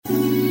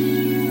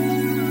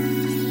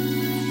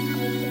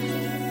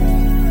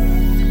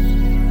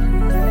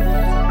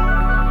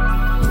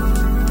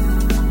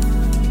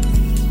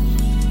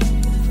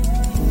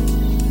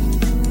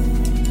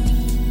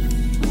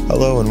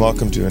and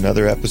welcome to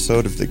another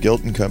episode of the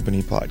Guilt and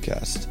Company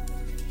podcast.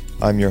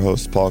 I'm your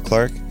host, Paul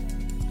Clark,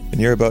 and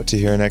you're about to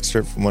hear an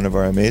excerpt from one of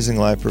our amazing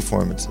live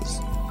performances.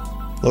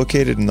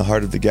 Located in the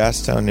heart of the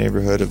Gastown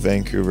neighborhood of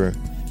Vancouver,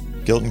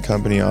 Guilt and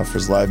Company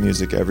offers live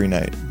music every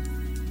night.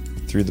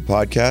 Through the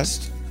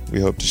podcast, we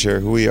hope to share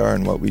who we are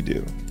and what we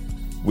do.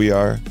 We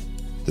are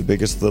the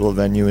biggest little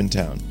venue in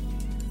town.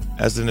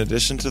 As an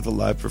addition to the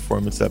live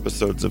performance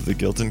episodes of the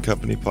Guilt and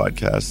Company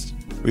podcast,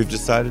 we've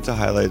decided to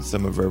highlight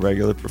some of our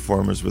regular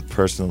performers with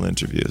personal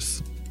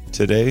interviews.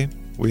 Today,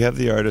 we have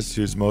the artist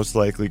who's most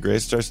likely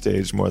graced our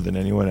stage more than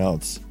anyone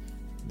else,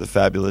 the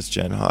fabulous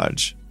Jen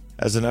Hodge.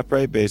 As an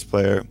upright bass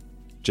player,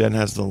 Jen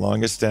has the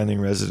longest standing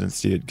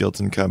residency at Guilt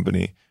and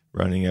Company,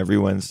 running every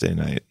Wednesday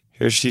night.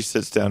 Here she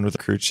sits down with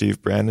crew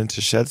chief Brandon to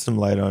shed some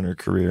light on her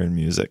career in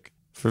music.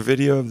 For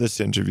video of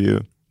this interview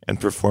and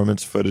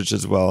performance footage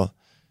as well,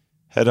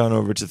 head on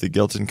over to the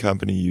Guilt and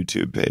Company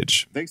YouTube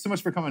page. Thanks so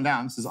much for coming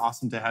down. This is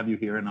awesome to have you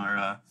here in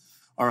our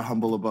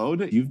humble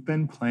abode. You've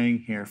been playing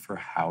here for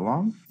how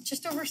long?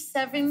 Just over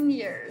 7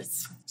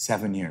 years.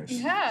 7 years.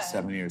 Yeah.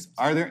 7 years.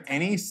 Are there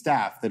any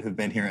staff that have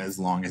been here as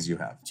long as you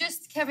have?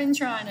 Just Kevin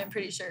Tron, I'm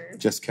pretty sure.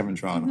 Just Kevin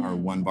Tron, our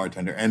one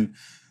bartender. And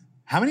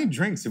how many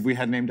drinks have we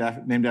had named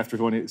after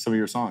some of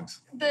your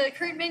songs? The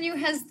current menu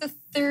has the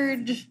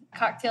third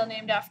cocktail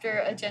named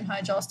after a Jen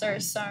Hodge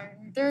All-Stars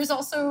song. There's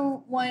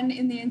also one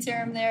in the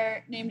interim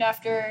there named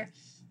after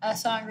a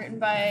song written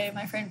by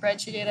my friend Brad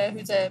Shigeta,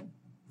 who's a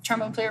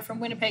trombone player from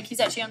Winnipeg.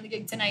 He's actually on the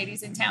gig tonight.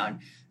 He's in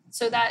town.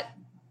 So that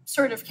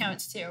sort of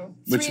counts too.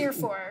 Three or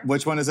four.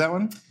 Which one is that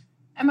one?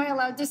 Am I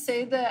allowed to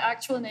say the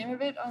actual name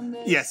of it on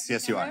the? Yes,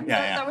 you are.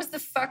 Yeah. That was the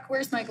Fuck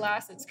Where's My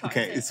Glasses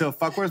cocktail. Okay, so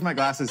Fuck Where's My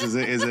Glasses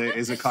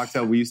is a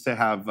cocktail we used to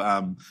have.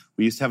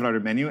 We used to have it on our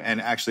menu.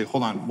 And actually,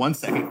 hold on 1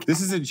 second.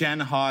 This is a Jen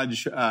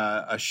Hodge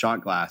a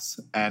shot glass,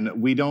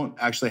 and we don't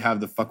actually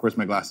have the Fuck Where's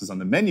My Glasses on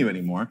the menu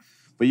anymore.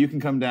 But you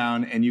can come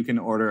down and you can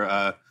order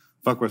a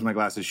Fuck Where's My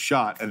Glasses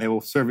shot, and they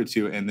will serve it to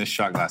you in this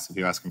shot glass if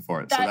you ask them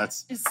for it. So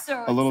that's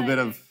so a little bit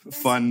of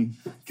fun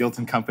Guilt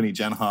and Company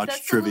Jen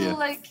Hodge trivia. That's a little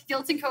like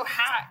Guilt and Co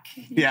hack.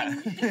 Yeah.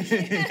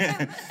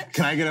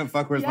 Can I get a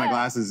Fuck Where's My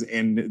Glasses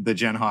in the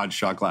Jen Hodge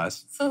shot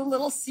glass? It's a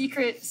little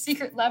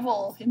secret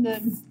level in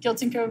the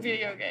Guilt and Co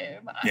video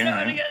game.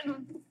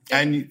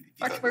 And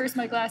Fuck Where's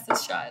My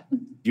Glasses shot.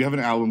 You have an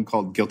album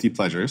called Guilty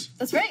Pleasures.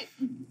 That's right.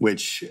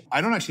 Which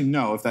I don't actually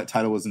know if that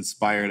title was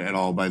inspired at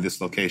all by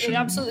this location. It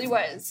absolutely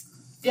was.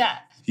 Yeah.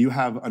 You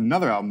have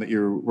another album that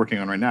you're working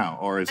on right now,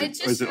 or is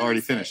it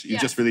already finished? You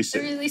just released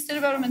it. I released it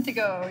about a month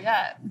ago,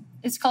 yeah.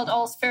 It's called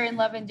All's Fair in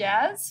Love and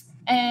Jazz,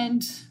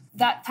 and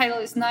that title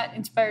is not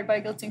inspired by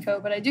Guilt & Co.,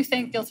 but I do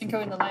thank Guilt & Co.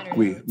 in the liner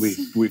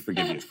notes. We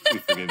forgive you. We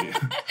forgive you.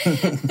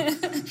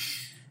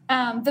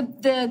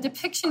 The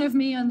depiction of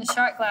me on the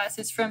shot glass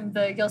is from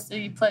the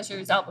Guilty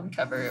Pleasures album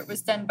cover. It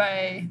was done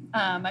by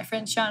my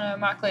friend Shauna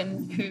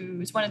Mocklin,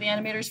 who's one of the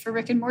animators for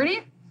Rick and Morty.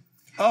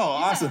 Oh,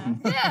 awesome.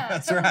 Yeah,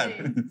 that's totally.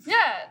 rad.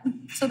 Yeah,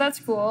 so that's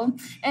cool.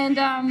 And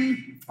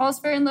All's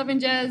Fair in Love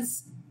and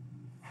Jazz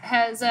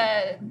has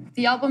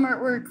the album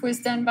artwork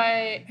was done by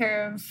a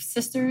pair of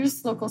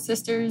sisters, local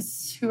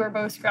sisters, who are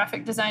both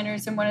graphic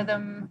designers, and one of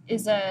them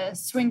is a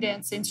swing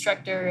dance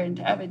instructor and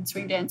avid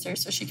swing dancer.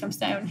 So she comes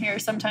down here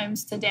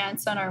sometimes to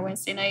dance on our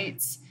Wednesday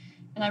nights,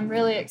 and I'm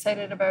really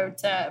excited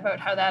about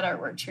how that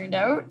artwork turned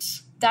out.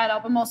 That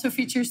album also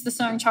features the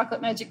song Chocolate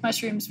Magic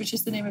Mushrooms, which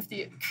is the name of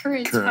the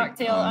current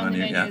cocktail on the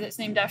menu that's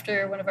named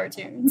after one of our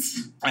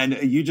tunes. And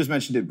you just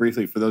mentioned it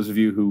briefly. For those of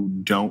you who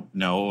don't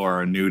know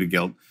or are new to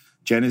Guilt,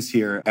 Jen is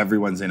here every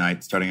Wednesday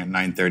night starting at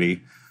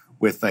 9:30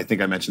 with, I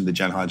think I mentioned, the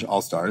Jen Hodge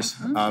All-Stars.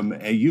 Mm-hmm.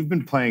 And you've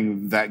been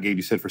playing that gig,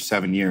 you said, for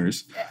 7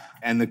 years. Yeah.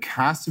 And the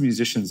cast of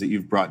musicians that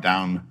you've brought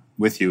down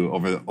with you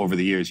over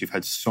the years, you've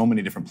had so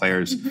many different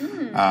players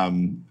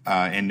in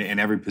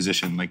every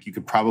position. Like, you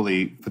could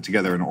probably put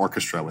together an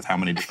orchestra with how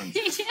many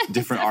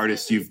different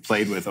artists you've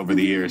played with over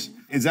the years.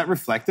 Is that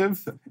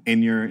reflective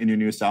in your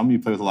newest album? You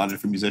play with a lot of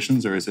different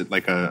musicians, or is it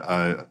like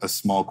a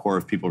small core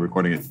of people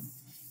recording it?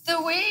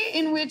 The way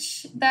in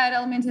which that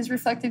element is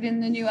reflected in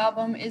the new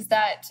album is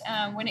that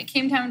when it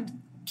came time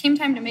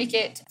to make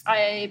it,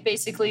 I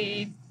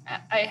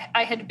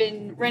had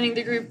been running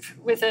the group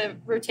with a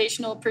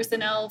rotational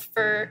personnel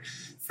for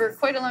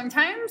quite a long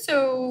time.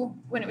 So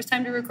when it was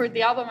time to record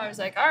the album, I was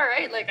like, all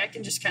right, like I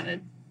can just kind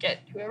of get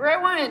whoever I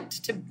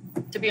want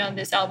to be on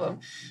this album.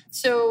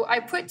 So I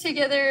put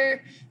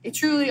together a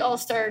truly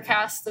all-star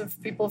cast of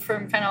people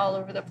from kind of all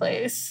over the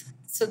place.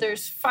 So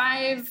there's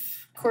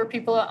 5 core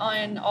people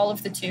on all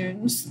of the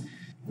tunes.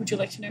 Would you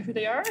like to know who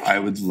they are? I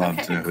would love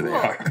to know who they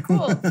are.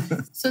 Cool.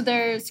 So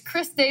there's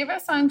Chris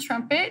Davis on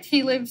trumpet.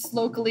 He lives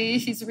locally.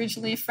 He's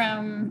originally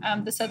from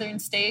the southern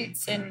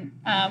states, and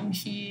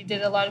he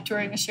did a lot of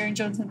touring with Sharon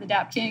Jones and the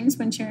Dap Kings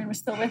when Sharon was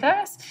still with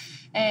us.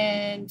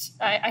 And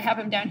I have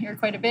him down here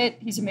quite a bit.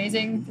 He's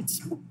amazing.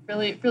 It's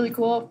really, really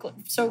cool.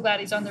 So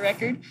glad he's on the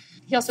record.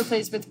 He also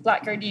plays with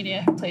Black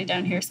Gardenia, who play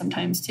down here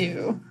sometimes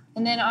too.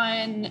 And then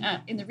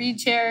in the reed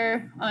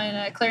chair,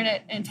 on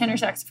clarinet and tenor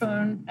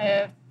saxophone, I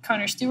have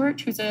Connor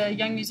Stewart, who's a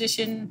young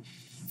musician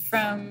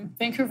from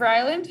Vancouver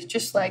Island,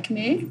 just like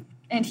me.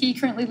 And he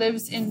currently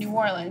lives in New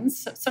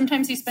Orleans.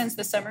 Sometimes he spends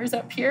the summers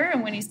up here.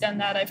 And when he's done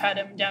that, I've had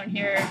him down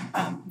here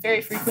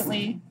very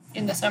frequently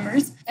in the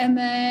summers. And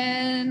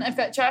then I've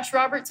got Josh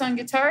Roberts on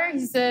guitar.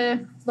 He's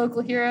a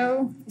local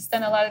hero. He's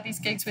done a lot of these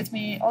gigs with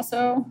me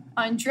also.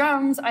 On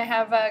drums, I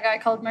have a guy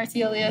called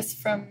Martí Elias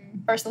from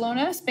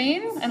Barcelona,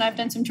 Spain. And I've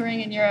done some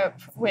touring in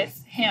Europe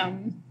with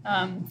him.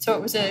 So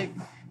it was a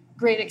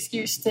great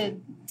excuse to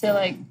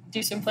like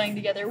do some playing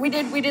together. We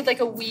did like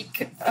a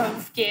week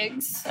of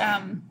gigs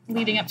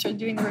leading up to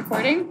doing the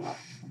recording.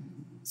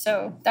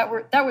 So that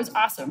was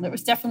awesome. That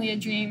was definitely a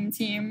dream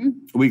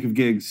team. A week of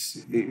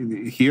gigs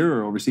here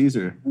or overseas,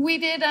 or we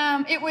did.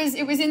 It was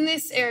in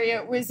this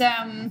area. It was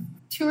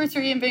 2 or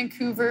 3 in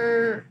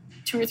Vancouver,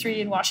 2 or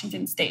 3 in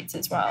Washington State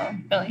as well,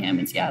 Bellingham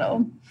and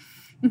Seattle.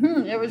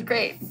 It was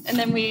great. And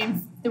then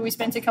we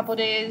spent a couple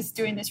days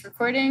doing this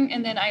recording.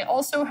 And then I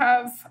also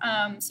have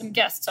some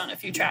guests on a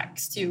few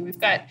tracks too. We've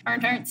got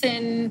Arndt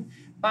Arntzen,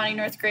 Bonnie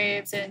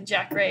Northgraves, and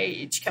Jack Ray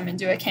each come and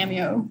do a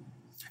cameo.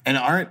 And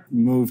Art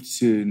moved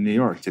to New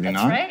York, did he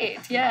not? That's right,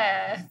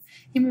 yeah.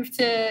 He moved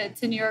to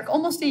New York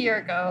almost a year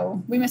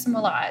ago. We miss him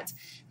a lot.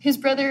 His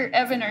brother,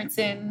 Evan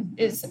Arntzen,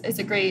 is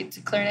a great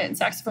clarinet and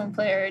saxophone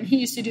player, and he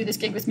used to do this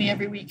gig with me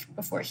every week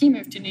before he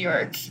moved to New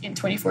York in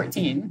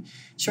 2014,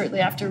 shortly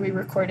after we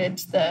recorded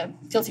the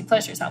Guilty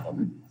Pleasures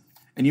album.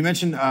 And you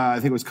mentioned, I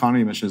think it was Connor,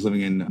 you mentioned is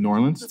living in New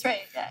Orleans. That's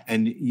right, yeah.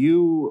 And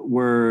you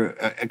were,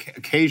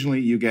 occasionally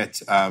you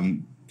get,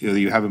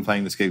 you have been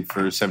playing this gig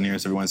for 7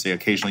 years every Wednesday.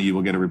 Occasionally you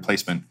will get a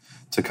replacement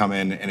to come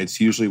in, and it's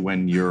usually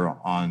when you're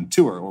on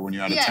tour or when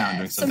you're out of town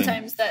doing something.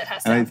 Sometimes that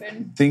has to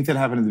happen. I think that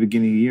happened at the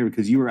beginning of the year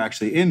because you were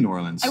actually in New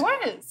Orleans. I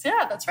was,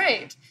 yeah, that's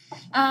right.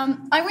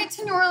 I went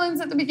to New Orleans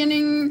at the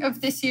beginning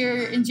of this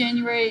year in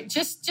January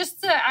just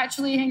to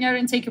actually hang out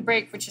and take a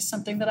break, which is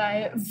something that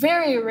I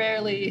very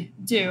rarely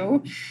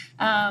do.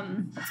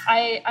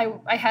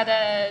 I had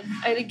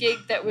a gig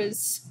that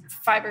was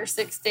 5 or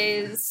 6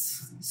 days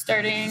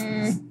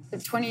starting the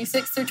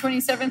 26th or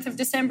 27th of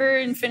December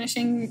and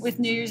finishing with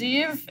New Year's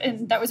Eve.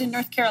 And that was in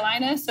North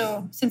Carolina.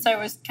 So since I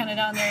was kind of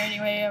down there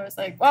anyway, I was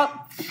like,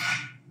 well,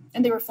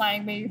 and they were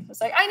flying me. I was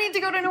like, I need to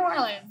go to New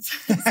Orleans.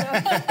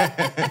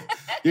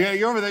 Yeah,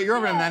 you're over there. You're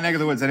over in that neck of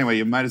the woods anyway.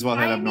 You might as well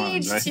head up New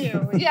Orleans, right? I need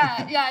to.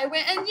 Yeah. I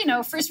went,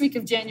 and first week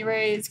of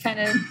January, it's kind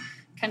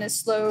of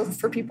slow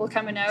for people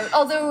coming out.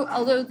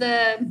 Although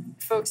the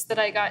folks that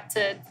I got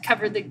to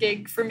cover the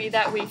gig for me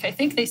that week, I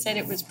think they said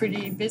it was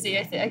pretty busy.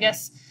 I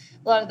guess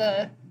a lot of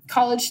the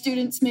college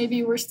students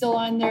maybe were still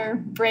on their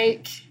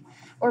break,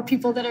 or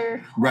people that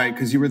are right,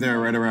 because you were there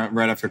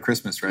right after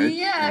Christmas, right?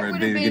 Yeah, right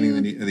at the beginning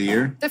of the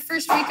year. The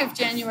first week of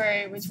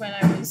January was when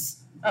I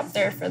was up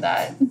there for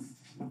that.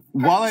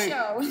 While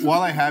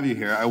I have you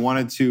here, I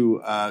wanted to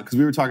because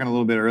we were talking a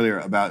little bit earlier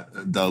about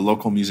the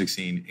local music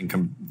scene in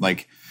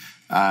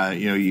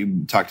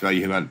you talked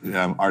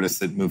about artists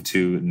that moved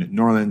to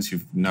New Orleans.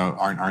 You know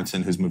Arndt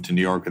Arntzen, who's moved to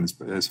New York, and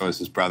so is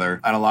his brother.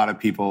 And a lot of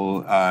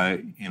people,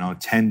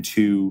 tend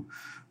to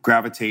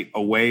gravitate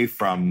away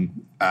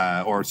from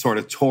or sort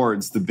of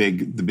towards the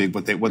big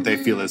what they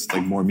feel is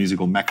like more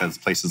musical meccas,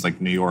 places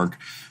like New York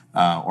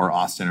or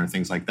Austin or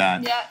things like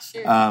that. Yeah,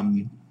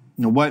 sure.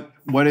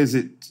 What is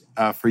it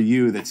for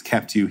you that's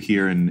kept you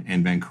here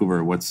in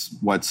Vancouver?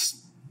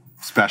 What's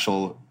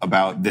special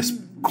about this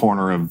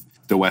corner of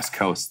the West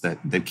Coast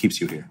that keeps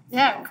you here?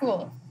 Yeah,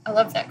 cool. I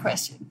love that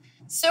question.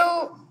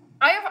 So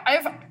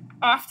I've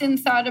often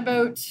thought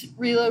about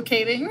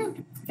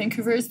relocating.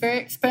 Vancouver is very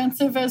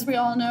expensive, as we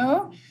all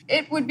know.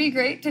 It would be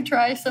great to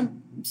try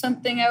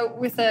something out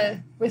with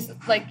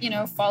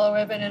follow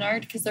Evan and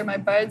Art, because they're my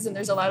buds and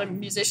there's a lot of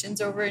musicians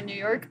over in New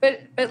York.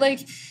 But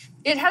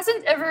it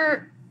hasn't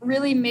ever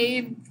really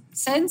made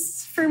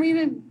sense for me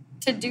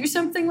to do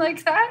something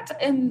like that.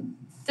 And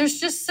there's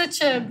just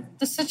such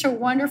a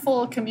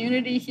wonderful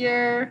community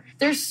here.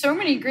 There's so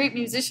many great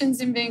musicians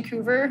in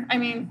Vancouver. I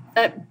mean,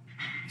 that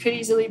could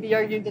easily be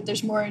argued that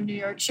there's more in New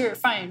York. Sure,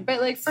 fine.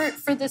 But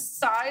for the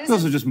size...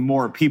 Those are just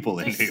more people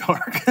in New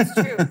York. That's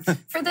true.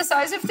 For the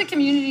size of the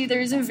community,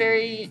 there's a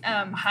very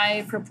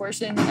high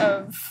proportion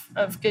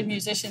of good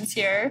musicians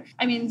here.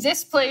 I mean,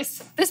 this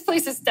place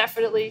is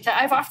definitely...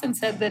 I've often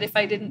said that if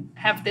I didn't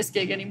have this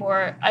gig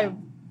anymore,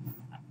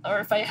 or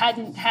if I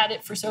hadn't had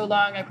it for so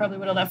long, I probably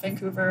would have left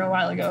Vancouver a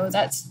while ago.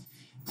 That's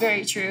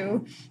very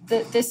true.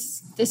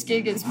 This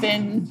gig has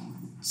been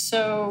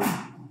so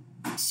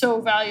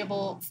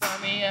valuable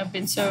for me. I've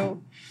been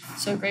so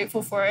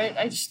grateful for it.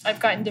 I've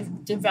gotten to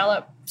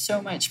develop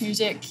so much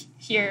music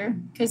here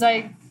because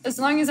as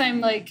long as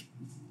I'm like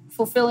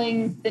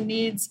fulfilling the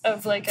needs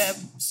of like a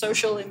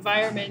social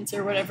environment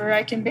or whatever,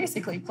 I can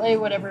basically play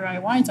whatever I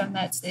want on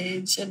that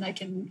stage, and I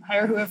can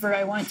hire whoever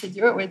I want to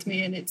do it with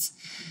me. And it's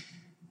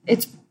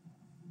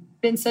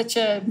been such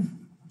a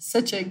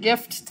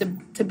gift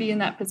to be in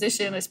that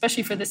position,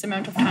 especially for this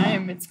amount of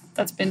time.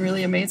 That's been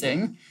really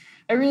amazing.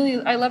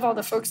 I love all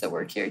the folks that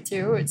work here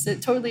too.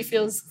 It totally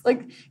feels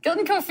like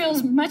Guild & Co.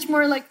 feels much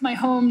more like my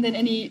home than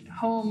any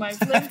home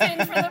I've lived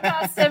in for the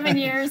past 7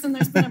 years, and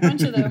there's been a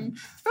bunch of them.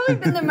 It's probably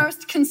been the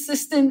most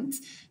consistent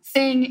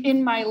thing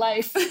in my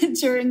life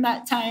during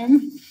that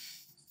time.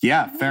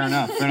 Yeah, fair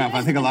enough.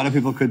 I think a lot of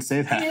people could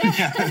say that.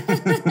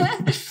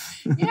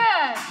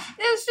 Yeah.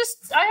 It's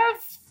just, I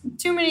have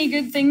too many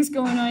good things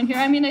going on here.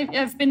 I mean,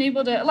 I've been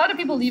able to, a lot of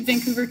people leave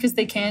Vancouver because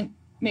they can't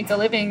make a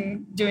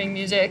living doing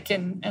music,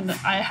 and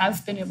I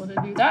have been able to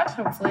do that.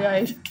 Hopefully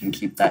I can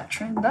keep that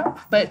trend up.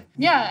 But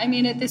yeah, I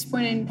mean, at this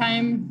point in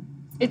time,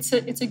 it's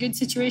a good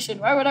situation.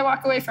 Why would I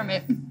walk away from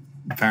it?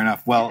 Fair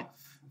enough. Well,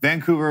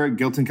 Vancouver,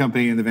 Guild &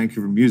 Company, and the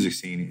Vancouver music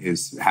scene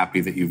is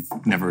happy that you've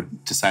never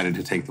decided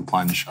to take the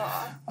plunge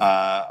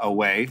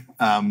away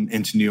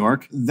into New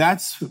York.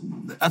 That's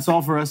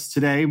all for us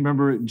today.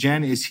 Remember,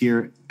 Jen is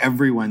here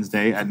every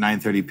Wednesday at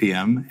 9:30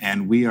 p.m.,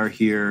 and we are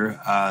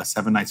here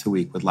 7 nights a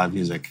week with live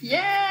music.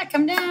 Yeah,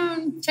 come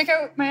down. Check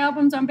out my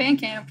albums on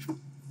Bandcamp.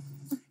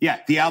 Yeah,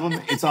 the album,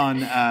 it's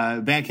on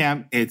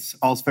Bandcamp. It's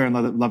All's Fair in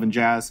Love and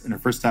Jazz, and her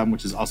first album,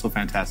 which is also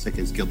fantastic,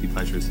 is Guilty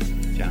Pleasures.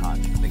 Jen Hodge,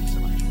 thank you so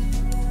much.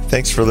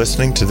 Thanks for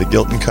listening to the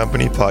Guild &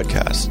 Company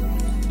podcast.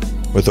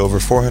 With over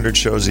 400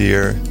 shows a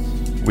year,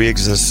 we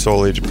exist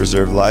solely to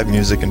preserve live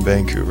music in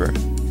Vancouver.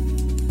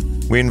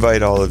 We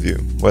invite all of you,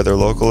 whether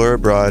local or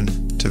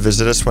abroad, to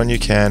visit us when you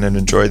can and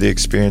enjoy the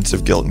experience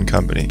of Guild &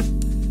 Company.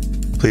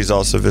 Please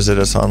also visit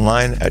us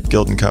online at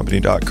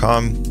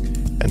guildandcompany.com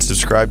and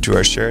subscribe to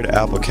our shared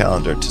Apple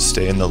calendar to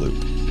stay in the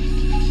loop.